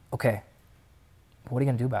 Okay, what are you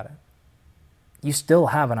going to do about it? You still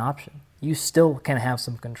have an option. You still can have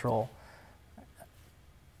some control,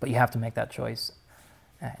 but you have to make that choice.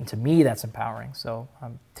 And to me, that's empowering. So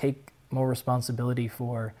take more responsibility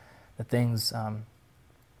for the things,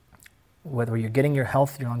 whether you're getting your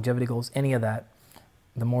health, your longevity goals, any of that,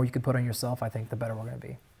 the more you can put on yourself, I think the better we're going to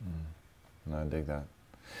be. No, I dig that.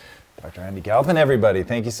 Dr. Andy Galpin, everybody,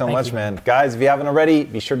 thank you so Thank much, you. man. Guys, if you haven't already,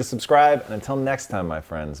 be sure to subscribe. And until next time, my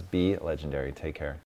friends, be legendary. Take care.